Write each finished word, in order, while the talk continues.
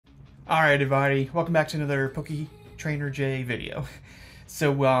Alright everybody, welcome back to another poke.trainer.j video.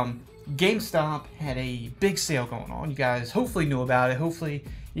 So, Gamestop had a big sale going on. You guys hopefully knew about it. Hopefully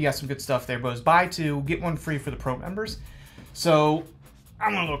you got some good stuff there. But it was buy two, get one free for the pro members. So,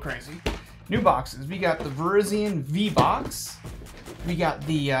 I'm a little crazy. New boxes. We got the Virizion V-Box. We got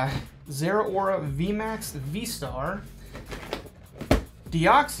the Zeraora V-Max V-Star.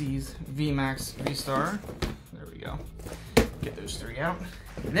 Deoxys V-Max V-Star. There we go. Get those three out.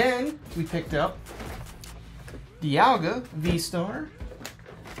 Then we picked up Dialga V-Star,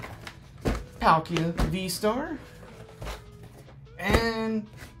 Palkia V-Star, and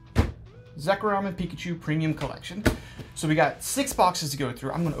Zeraora and Pikachu Premium Collection. So we got 6 boxes to go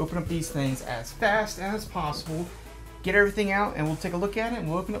through. I'm going to open up these things as fast as possible, get everything out, and we'll take a look at it, and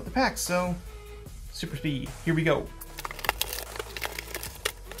we'll open up the packs. So, super speed. Here we go.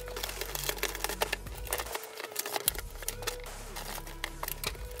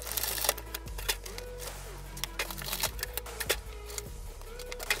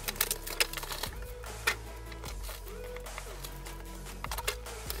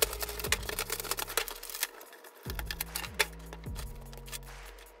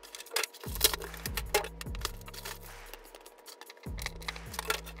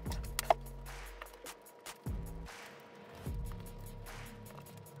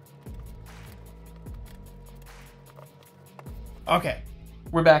 Okay,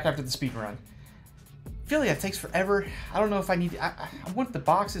 we're back after the speed run. I feel like it takes forever. I don't know if I need to, I want the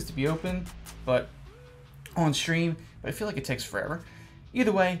boxes to be open, but on stream, but I feel like it takes forever.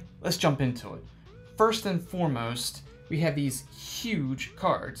 Either way, let's jump into it. First and foremost, we have these huge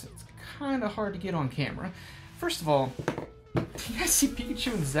cards. It's kind of hard to get on camera. First of all, do you guys see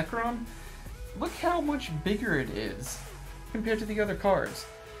Pikachu and Zeraora? Look how much bigger it is compared to the other cards.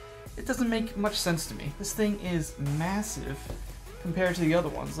 It doesn't make much sense to me. This thing is massive compared to the other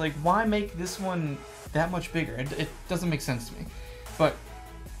ones. Like, why make this one that much bigger? It doesn't make sense to me. But,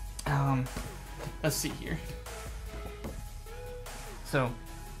 let's see here. So,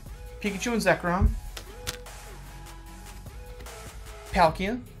 Pikachu and Zeraora,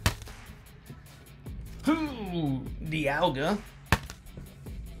 Palkia, Dialga,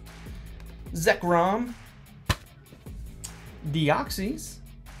 Zeraora, Deoxys,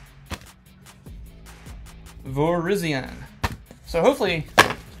 Virizion. So hopefully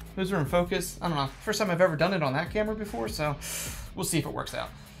those are in focus. I don't know. First time I've ever done it on that camera before, so we'll see if it works out.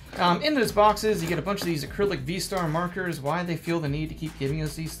 In those boxes, you get a bunch of these acrylic V-Star markers. Why they feel the need to keep giving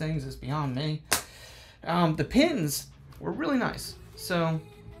us these things is beyond me. The pins were really nice. So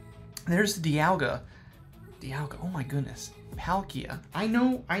there's the Dialga. Dialga, oh my goodness. Palkia. I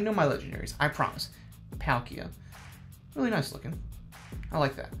know my legendaries, I promise. Palkia. Really nice looking. I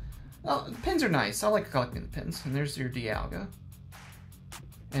like that. Well, the pins are nice. I like collecting the pins. And there's your Dialga.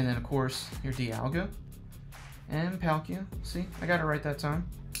 And then, of course, your Dialga. And Palkia. See, I got it right that time.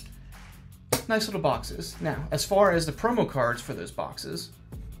 Nice little boxes. Now, as far as the promo cards for those boxes,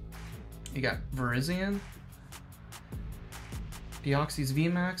 you got Virizion, Deoxys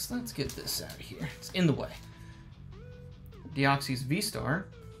V-Max. Let's get this out of here. It's in the way. Deoxys V-Star,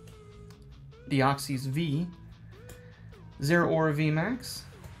 Deoxys V, Zeraora V-Max,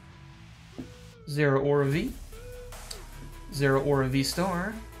 Zeraora V, Zeraora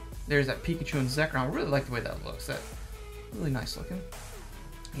V-Star. There's that Pikachu and Zeraora. I really like the way that looks. That really nice looking.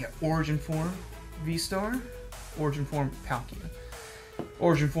 You got Origin Form V-Star, Origin Form Palkia,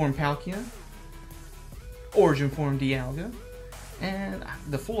 Origin Form Palkia, Origin Form Dialga, and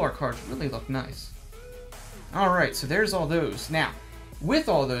the full art cards really look nice. Alright, so there's all those. Now, with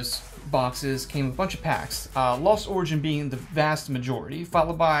all those boxes came a bunch of packs, Lost Origin being the vast majority,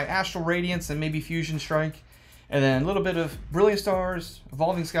 followed by Astral Radiance and maybe Fusion Strike, and then a little bit of Brilliant Stars,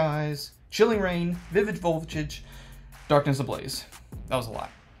 Evolving Skies, Chilling Rain, Vivid Voltage, Darkness Ablaze. That was a lot.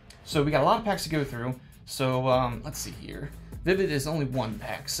 So we got a lot of packs to go through, so let's see here. Vivid is only one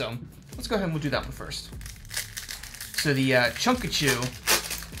pack, so let's go ahead and we'll do that one first. So the Chunkachu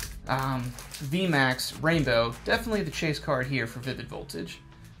V-Max Rainbow, definitely the chase card here for Vivid Voltage.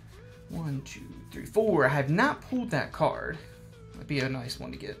 1, 2, 3, 4. I have not pulled that card. That'd be a nice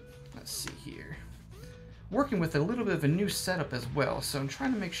one to get. Let's see here. Working with a little bit of a new setup as well, so I'm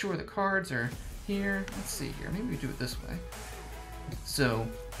trying to make sure the cards are here. Let's see here. Maybe we do it this way. So,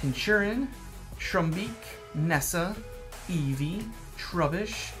 Pinchurin, Trumbeak, Nessa, Eevee,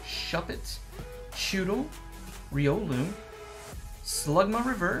 Trubbish, Shuppet, Choodle, Riolu, Slugma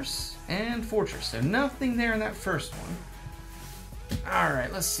Reverse, and Fortress. So nothing there in that first one.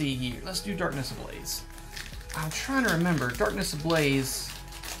 Alright, let's see here. Let's do Darkness Ablaze. I'm trying to remember. Darkness Ablaze.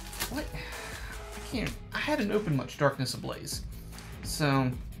 What? I hadn't opened much Darkness Ablaze.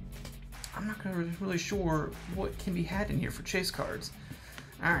 So, I'm not really sure what can be had in here for chase cards.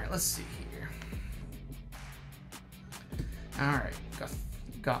 Alright, let's see here. Alright,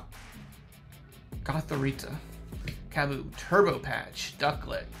 got Gothorita, Kabu, Turbo Patch,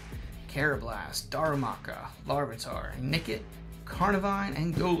 Ducklet, Carablast, Darumaka, Larvitar, Nickit, Carnivine,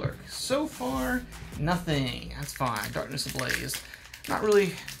 and Golurk. So far, nothing. That's fine. Darkness Ablaze. Not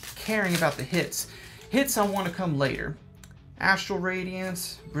really caring about the hits. Hits I want to come later. Astral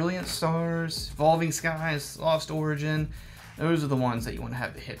Radiance, Brilliant Stars, Evolving Skies, Lost Origin. Those are the ones that you want to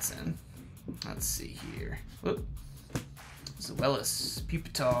have the hits in. Let's see here. Whoop. Zweilous,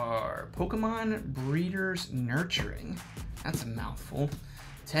 Pupitar, Pokemon Breeders Nurturing. That's a mouthful.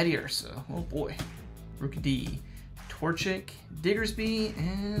 Teddiursa, oh boy. Rookidee, Torchic, Diggersby,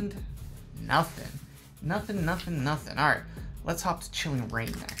 and nothing. Nothing. Alright, let's hop to Chilling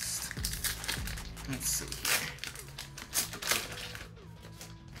Rain next. Let's see here.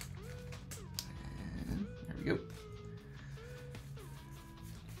 And there we go.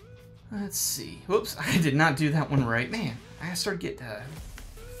 Let's see. Whoops, I did not do that one right. Man, I started to get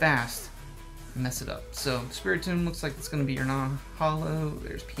fast. Mess it up. So, Spiritomb looks like it's going to be your non-hollow.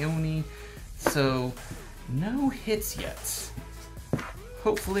 There's Peony. So, no hits yet.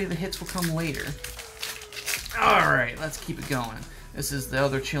 Hopefully the hits will come later. Alright, let's keep it going. This is the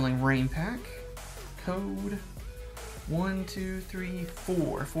other Chilling Rain pack. Code 1, 2, 3,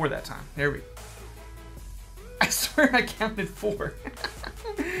 4. 4 that time. There we go. I swear I counted 4.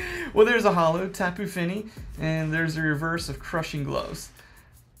 Well, there's a hollow, Tapu Fini, and there's a reverse of Crushing Gloves.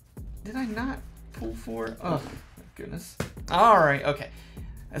 Did I not pull 4? Oh, my goodness. Alright, okay.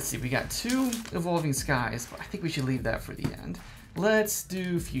 Let's see, we got 2 Evolving Skies, but I think we should leave that for the end. Let's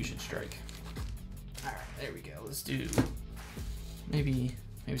do Fusion Strike. Alright, there we go. Let's do maybe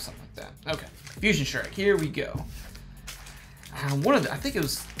something like that. Okay, Fusion Strike, here we go. I think it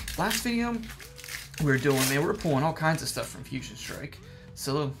was last video we were doing, man, we were pulling all kinds of stuff from Fusion Strike.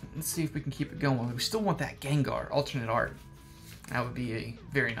 So let's see if we can keep it going. We still want that Gengar, alternate art. That would be a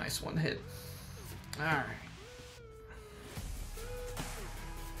very nice one to hit. Alright.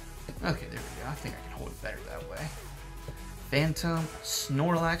 Okay, there we go. I think I can hold it better that way. Phantom,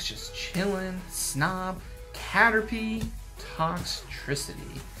 Snorlax just chilling, Snob, Caterpie,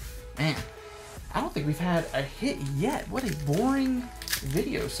 Toxtricity. Man, I don't think we've had a hit yet. What a boring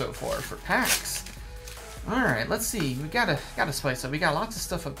video so far for packs. Alright, let's see. We gotta spice up. We got lots of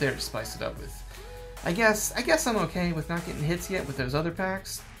stuff up there to spice it up with. I guess I'm okay with not getting hits yet with those other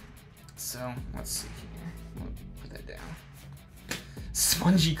packs. So, let's see here. We'll put that down.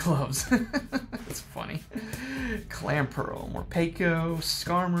 Spongy Gloves. That's funny. Clamperl, Morpeko,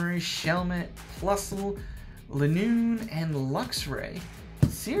 Skarmory, Shelmet, Plusle, Lanoon, and Luxray.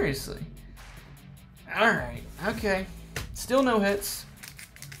 Seriously. Alright, okay. Still no hits.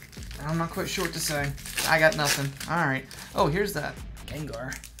 I'm not quite sure what to say. I got nothing. Alright. Oh, here's that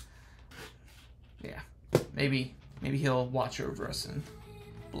Gengar. Yeah. Maybe he'll watch over us and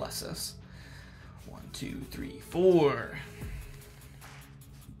bless us. 1, 2, 3, 4.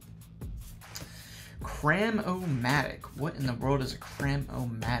 Cram-O-Matic. What in the world is a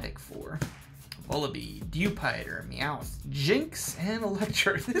Cram-O-Matic for? Volibee, Dewpider, Meowth, Jinx, and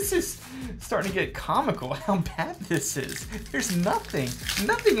Electro. This is starting to get comical how bad this is. There's nothing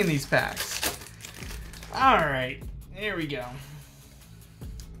in these packs. Alright, there we go.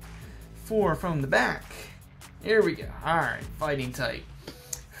 4 from the back. Here we go. Alright, fighting type.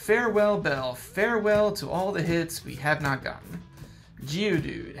 Farewell Bell. Farewell to all the hits we have not gotten.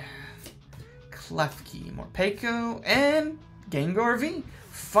 Geodude, Klefki, Morpeko, and Gengar V.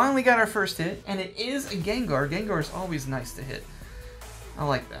 Finally got our first hit, and it is a Gengar. Gengar is always nice to hit. I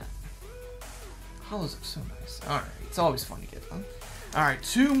like that. Hollows are so nice. Alright, it's always fun to get them. Alright,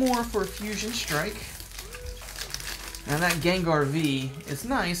 2 more for Fusion Strike. Now that Gengar V is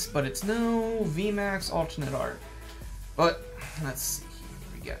nice, but it's no VMAX alternate art. But, let's see.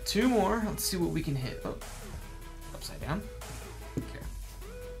 We got 2 more. Let's see what we can hit. Oh, upside down. Okay.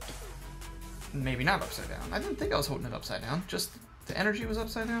 Maybe not upside down. I didn't think I was holding it upside down. Just the energy was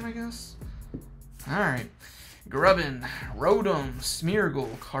upside down, I guess. Alright. Grubbin, Rotom,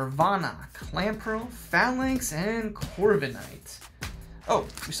 Smeargle, Carvana, Clamperl, Phalanx, and Corviknight. Oh,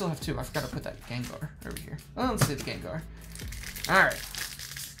 we still have 2. I forgot to put that Gengar over here. Oh, let's see the Gengar. Alright.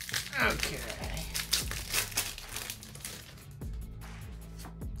 Okay.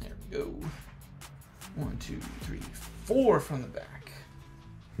 There we go. 1, 2, 3, 4 from the back.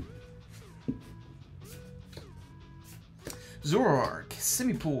 Zoroark,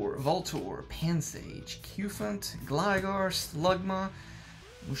 Simipour, Voltorb, Pansage, Cufant, Gligar, Slugma,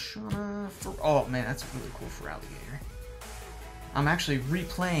 Mushana. Oh man, that's really cool for Alligator. I'm actually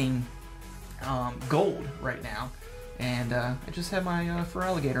replaying gold right now. And I just had my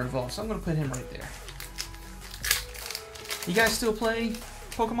Feraligatr evolve, so I'm going to put him right there. You guys still play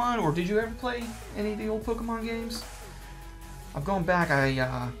Pokemon, or did you ever play any of the old Pokemon games? I've gone back.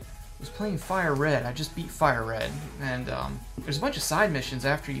 I was playing Fire Red. I just beat Fire Red, and there's a bunch of side missions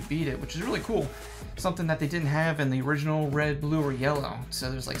after you beat it, which is really cool. Something that they didn't have in the original Red, Blue, or Yellow.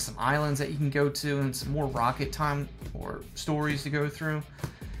 So there's like some islands that you can go to, and some more rocket time or stories to go through.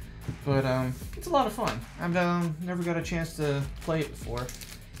 But it's a lot of fun. I've never got a chance to play it before.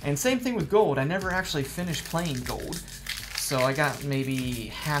 And same thing with Gold. I never actually finished playing Gold. So I got maybe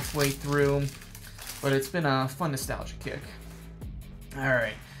halfway through, but it's been a fun nostalgia kick.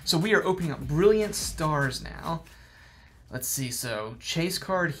 Alright, so we are opening up Brilliant Stars now. Let's see, so chase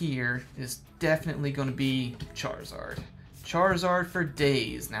card here is definitely going to be Charizard. Charizard for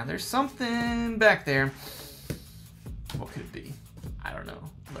days. Now there's something back there. What could it be? I don't know.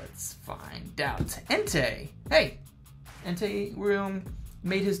 Let's find out. Entei! Hey! Entei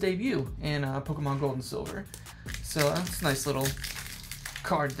made his debut in Pokemon Gold and Silver. So that's a nice little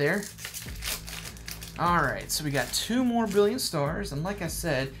card there. Alright, so we got 2 more Brilliant Stars, and like I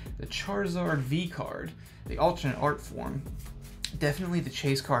said, the Charizard V card, the alternate art form, definitely the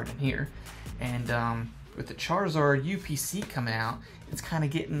chase card in here. And with the Charizard UPC coming out, it's kind of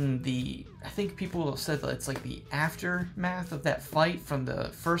getting the, I think people have said that it's like the aftermath of that fight from the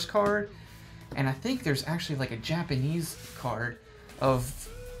first card. And I think there's actually like a Japanese card of,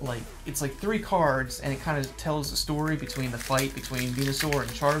 like, it's like 3 cards, and it kind of tells the story between the fight between Venusaur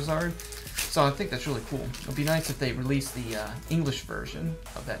and Charizard. So I think that's really cool. It'd be nice if they released the English version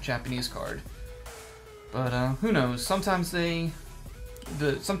of that Japanese card. But who knows? Sometimes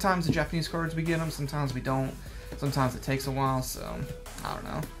sometimes the Japanese cards we get them, sometimes we don't. Sometimes it takes a while, so I don't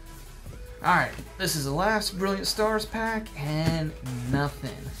know. Alright, this is the last Brilliant Stars pack, and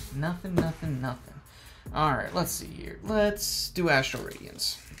nothing. Alright, let's see here. Let's do Astral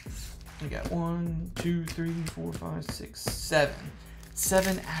Radiance. We got 1, 2, 3, 4, 5, 6, 7.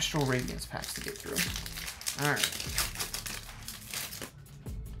 7 Astral Radiance packs to get through. Alright.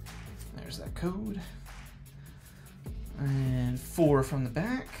 There's that code. And 4 from the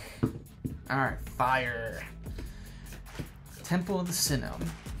back. Alright, Fire. Temple of the Sinnoh.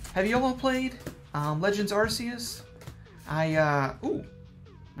 Have you all played Legends Arceus? Ooh,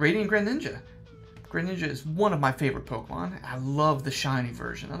 Radiant Greninja. Greninja is one of my favorite Pokemon. I love the shiny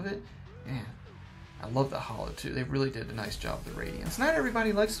version of it. Man, I love the holo too. They really did a nice job with the Radiance. Not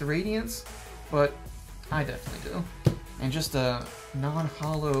everybody likes the Radiance, but I definitely do. And just a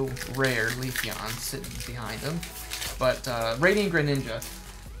non-holo rare Leafeon sitting behind him. But Radiant Greninja,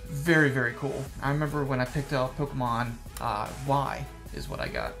 very, very cool. I remember when I picked up Pokemon Y is what I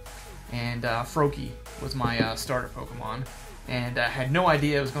got. And Froakie was my starter Pokemon. And I had no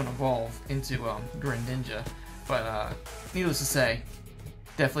idea it was going to evolve into Greninja. But needless to say,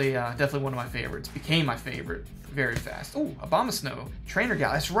 definitely one of my favorites. Became my favorite very fast. Oh, Abomasnow, Trainer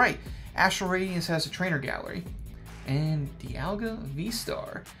Gallery. That's right. Astral Radiance has a Trainer Gallery. And Dialga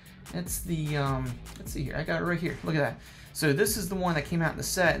V-Star. That's the, let's see here. I got it right here. Look at that. So this is the one that came out in the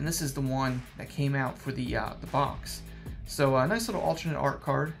set, and this is the one that came out for the box. So a nice little alternate art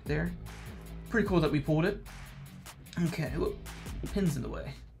card there. Pretty cool that we pulled it. Okay, whoop, pin's in the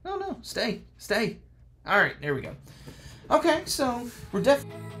way. No, no, stay. All right, there we go. Okay, so we're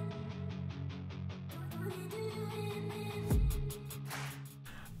definitely...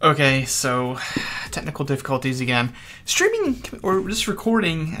 Okay, so technical difficulties again. Streaming, or just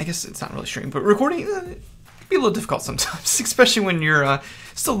recording, I guess it's not really streaming, but recording can be a little difficult sometimes, especially when you're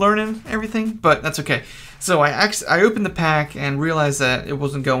still learning everything, but that's okay. So I opened the pack and realized that it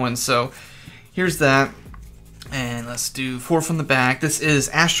wasn't going, so here's that. And let's do 4 from the back. This is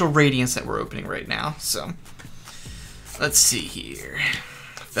Astral Radiance that we're opening right now, so let's see here.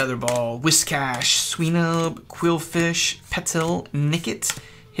 Featherball, Whiscash, Swinub, Quillfish, Petal, Nickit,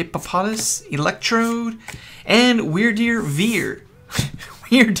 Hippopotas, Electrode, and Weirdeer Veer.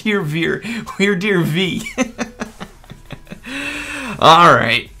 Weirdeer V.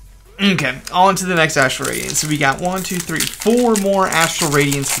 Alright. Okay, on to the next Astral Radiance. So we got 1, 2, 3, 4 more Astral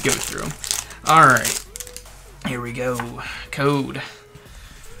Radiance to go through. Alright. Here we go. Code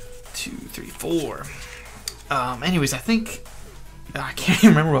 2, 3, 4. Anyways, I think I can't even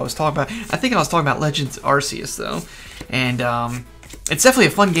remember what I was talking about. I think I was talking about Legends Arceus though, and it's definitely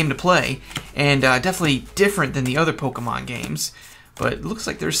a fun game to play, and definitely different than the other Pokemon games. But it looks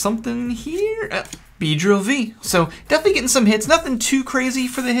like there's something here. Beedrill V. So definitely getting some hits. Nothing too crazy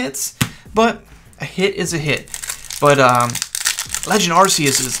for the hits, but a hit is a hit. But Legend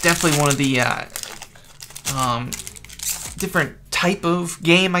Arceus is definitely one of the different type of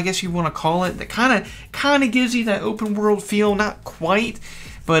game, I guess you want to call it, that kind of gives you that open world feel. Not quite,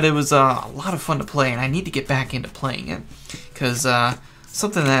 but it was a lot of fun to play, and I need to get back into playing it because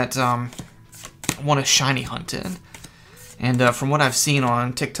something that I want to shiny hunt in. And from what I've seen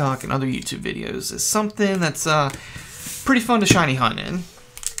on TikTok and other YouTube videos, is something that's pretty fun to shiny hunt in.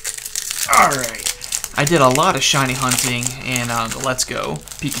 Alright, I did a lot of shiny hunting in the Let's Go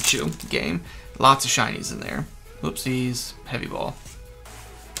Pikachu game. Lots of shinies in there. Oopsies, heavy ball.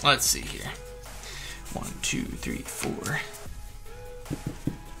 Let's see here. 1, 2, 3, 4.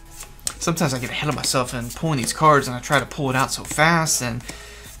 Sometimes I get ahead of myself in pulling these cards, and I try to pull it out so fast and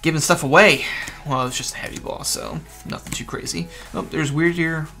giving stuff away. Well, it's just a heavy ball, so nothing too crazy. Oh, there's Weird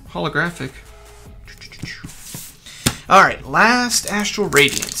Ear holographic. Alright, last Astral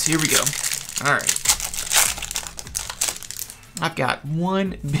Radiance. Here we go. Alright. I've got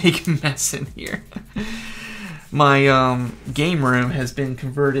one big mess in here. My game room has been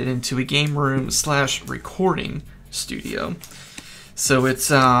converted into a game room / recording studio. So it's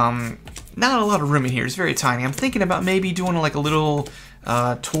not a lot of room in here. It's very tiny. I'm thinking about maybe doing like a little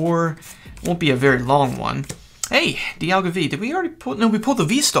tour. It won't be a very long one. Hey, Dialga V. Did we already pull? No, we pulled the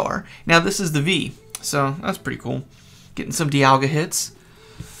V Star. Now this is the V. So that's pretty cool. Getting some Dialga hits.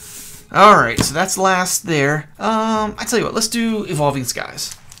 Alright, so that's last there. I tell you what, let's do Evolving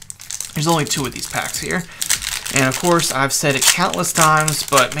Skies. There's only 2 of these packs here. And of course, I've said it countless times,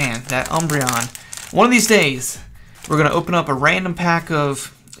 but man, that Umbreon. One of these days, we're going to open up a random pack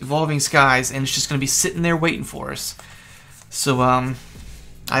of Evolving Skies, and it's just going to be sitting there waiting for us. So,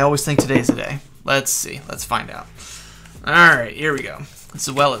 I always think today's the day. Let's see. Let's find out. Alright, here we go.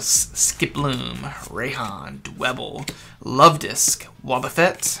 As well as Skiploom, Rayhan, Dwebble, Lovedisc,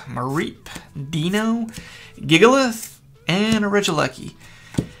 Wobbuffet, Mareep, Dino, Gigalith, and a Regieleki.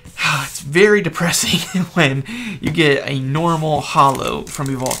 It's very depressing when you get a normal holo from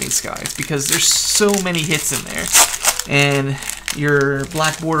Evolving Skies because there's so many hits in there. And your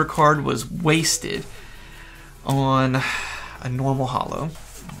black border card was wasted on a normal holo. 1, 2,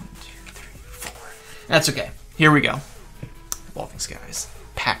 3, 4. That's okay. Here we go. Evolving Skies,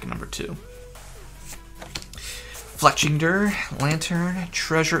 pack number 2. Fletchinder, Lantern,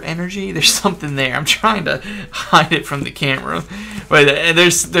 Treasure Energy. There's something there. I'm trying to hide it from the camera, but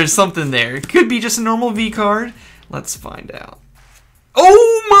there's something there. It could be just a normal V card. Let's find out.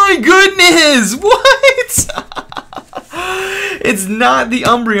 Oh my goodness! What? It's not the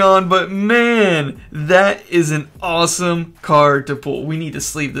Umbreon, but man, that is an awesome card to pull. We need to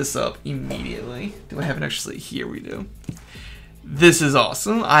sleeve this up immediately. Do I have an extra sleeve? Here we do. This is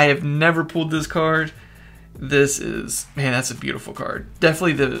awesome. I have never pulled this card. This is, man, that's a beautiful card.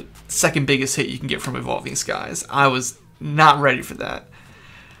 Definitely the second biggest hit you can get from Evolving Skies. I was not ready for that.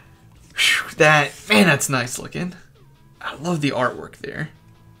 Whew, man, that's nice looking. I love the artwork there.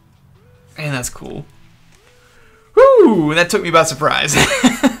 Man, that's cool. Whoo, that took me by surprise.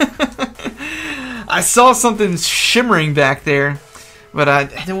 I saw something shimmering back there, but I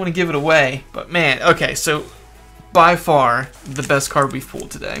didn't want to give it away. But man, okay, so by far the best card we've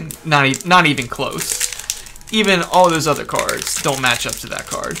pulled today. Not even close. Even all those other cards don't match up to that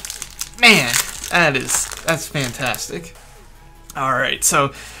card. Man, that's fantastic. Alright,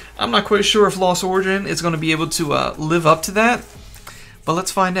 so I'm not quite sure if Lost Origin is going to be able to live up to that, but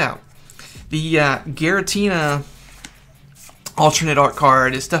let's find out. The Giratina alternate art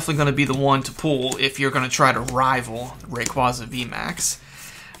card is definitely going to be the one to pull if you're going to try to rival Rayquaza VMAX.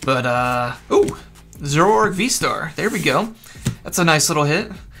 But, ooh, Zeraora V-Star. There we go. That's a nice little hit.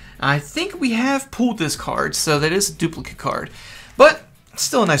 I think we have pulled this card, so that is a duplicate card. But,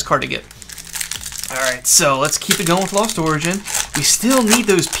 still a nice card to get. Alright, so let's keep it going with Lost Origin. We still need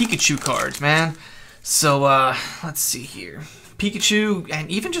those Pikachu cards, man. So, let's see here. Pikachu, and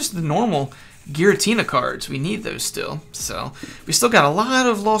even just the normal Giratina cards, we need those still. So, we still got a lot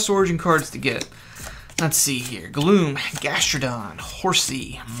of Lost Origin cards to get. Let's see here. Gloom, Gastrodon,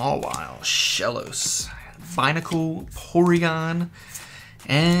 Horsey, Mawile, Shellos, Binacle, Porygon,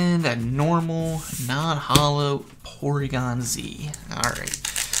 and a normal, non-holo Porygon Z. Alright,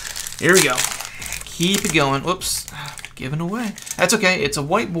 here we go. Keep it going. Whoops, giving away. That's okay, it's a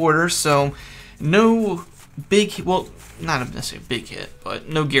white border, so no big, well, not necessarily a big hit, but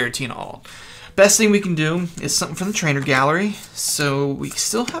no Giratina alt. Best thing we can do is something from the trainer gallery, so we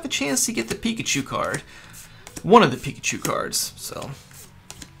still have a chance to get the Pikachu card. One of the Pikachu cards, so.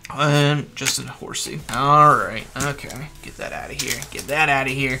 And just a Horsey. Alright, okay. Get that out of here. Get that out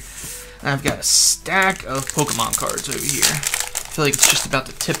of here. I've got a stack of Pokemon cards over here. I feel like it's just about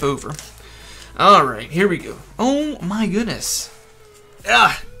to tip over. Alright, here we go. Oh my goodness.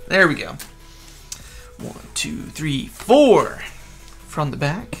 Ah, there we go. 1, 2, 3, 4. from the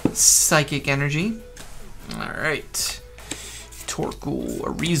back. Psychic Energy. Alright. Torkoal,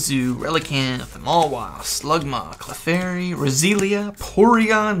 Arizu, Relicanth, Mawile, Slugma, Clefairy, Roselia,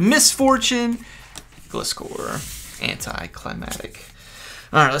 Porygon, Misfortune, Gliscor, Anticlimactic.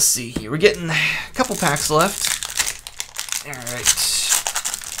 Alright, let's see here. We're getting a couple packs left. Alright.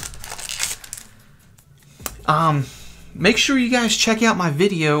 Make sure you guys check out my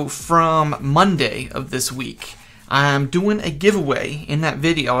video from Monday of this week. I'm doing a giveaway in that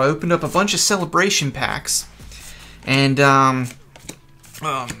video. I opened up a bunch of celebration packs, and I'm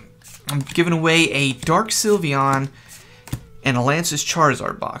giving away a Dark Sylveon and a Lance's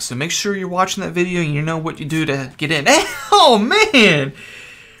Charizard box. So make sure you're watching that video and you know what you do to get in. Oh man!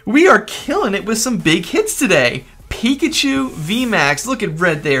 We are killing it with some big hits today. Pikachu VMAX. Look at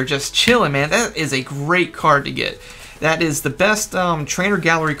Red there, just chilling, man. That is a great card to get. That is the best trainer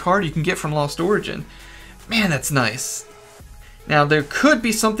gallery card you can get from Lost Origin. Man, that's nice. Now, there could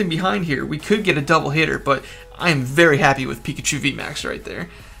be something behind here. We could get a double hitter, but I am very happy with Pikachu VMAX right there.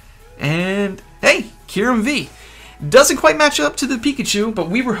 And, hey, Kyurem V. Doesn't quite match up to the Pikachu, but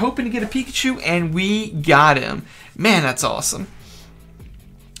we were hoping to get a Pikachu, and we got him. Man, that's awesome.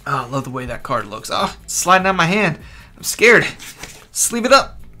 Oh, I love the way that card looks. Oh, it's sliding out my hand. I'm scared. Sleeve it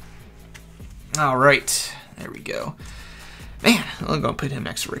up. All right. There we go. Man, I'm going to put him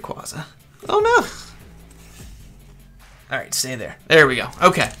next to Rayquaza. Oh, no. All right, stay there. There we go.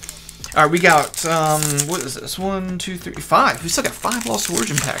 Okay. All right, we got, what is this? 1, 2, 3, 5. We still got 5 Lost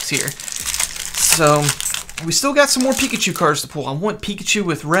Origin packs here. So, we still got some more Pikachu cards to pull. I want Pikachu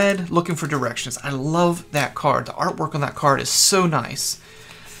with red, looking for directions. I love that card. The artwork on that card is so nice.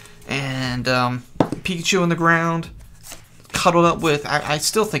 And, Pikachu on the ground, cuddled up with, I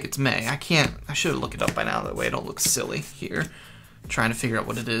still think it's May. I should have looked it up by now, that way I don't look silly here. Trying to figure out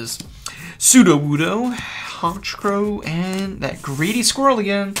what it is. Sudowoodo, Honchkrow, and that greedy squirrel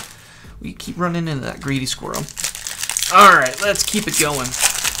again. We keep running into that greedy squirrel. Alright, let's keep it going.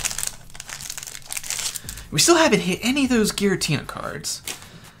 We still haven't hit any of those Giratina cards.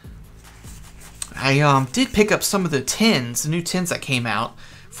 I did pick up some of the tins, the new tins that came out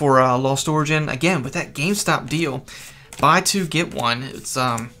for Lost Origin. Again, with that GameStop deal. Buy 2, get 1. It's,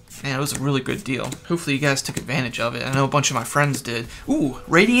 man, it was a really good deal. Hopefully you guys took advantage of it. I know a bunch of my friends did. Ooh,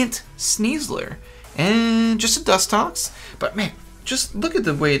 Radiant Sneasler. And just a Dustox. But, man, just look at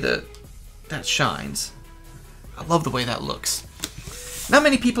the way that shines. I love the way that looks. Not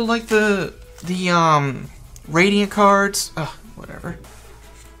many people like the Radiant cards. Ugh, whatever.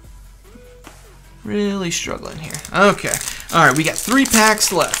 Really struggling here. Okay. Alright, we got 3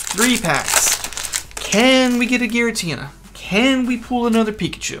 packs left. 3 packs. Can we get a Giratina? Can we pull another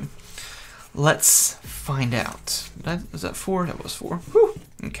Pikachu? Let's find out. Was that 4? That was 4. Whew.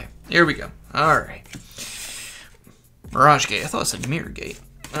 Okay, here we go. Alright. Mirage Gate. I thought it said Mirror Gate.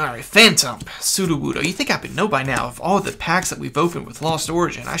 Alright, Phantom, Sudowoodo. You think I would know by now of all the packs that we've opened with Lost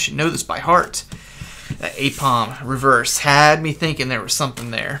Origin. I should know this by heart. That Apom reverse had me thinking there was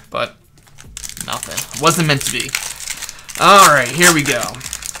something there, but nothing. Wasn't meant to be. Alright, here we go.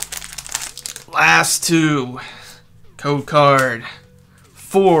 Last 2. Code card.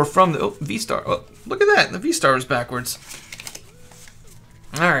 4 from the... Oh, V-Star. Oh, look at that. The V-Star was backwards.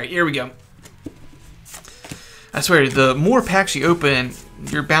 Alright, here we go. I swear, the more packs you open,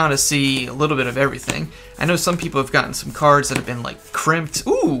 you're bound to see a little bit of everything. I know some people have gotten some cards that have been, like, crimped.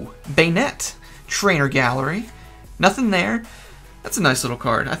 Ooh! Bayonet. Trainer Gallery. Nothing there. That's a nice little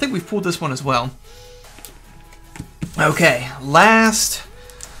card. I think we've pulled this one as well. Okay, last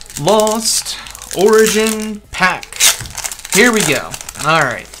Lost Origin pack. Here we go.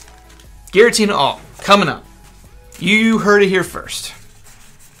 Alright. Giratina Alt, coming up. You heard it here first.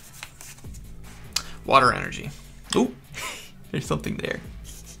 Water Energy. Ooh, there's something there.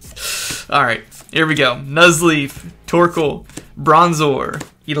 Alright, here we go. Nuzleaf, Torkoal, Bronzor,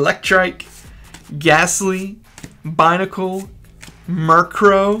 Electrike, Ghastly, Binacle,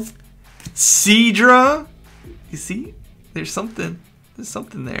 Murkrow, Seadra. You see? There's something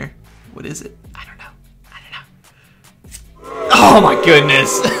there. What is it? I don't know. Oh my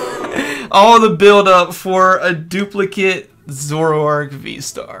goodness. All the build up for a duplicate Zoroark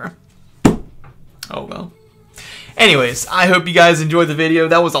V-Star. Oh well. Anyways, I hope you guys enjoyed the video.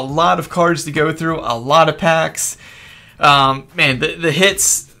 That was a lot of cards to go through, a lot of packs. Man, the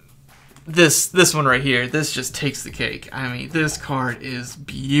hits. This one right here, this just takes the cake. I mean, this card is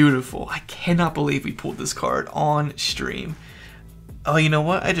beautiful. I cannot believe we pulled this card on stream. Oh, you know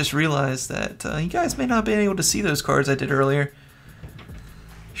what? I just realized that you guys may not have been able to see those cards I did earlier.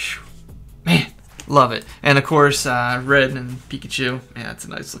 Man, love it. And of course, Red and Pikachu. Man, that's a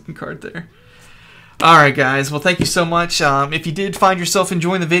nice looking card there. Alright guys, well thank you so much. If you did find yourself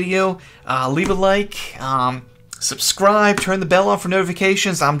enjoying the video, leave a like, subscribe, turn the bell on for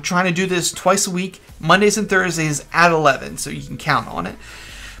notifications. I'm trying to do this twice a week, Mondays and Thursdays at 11, so you can count on it.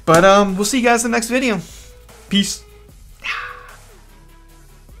 But we'll see you guys in the next video. Peace.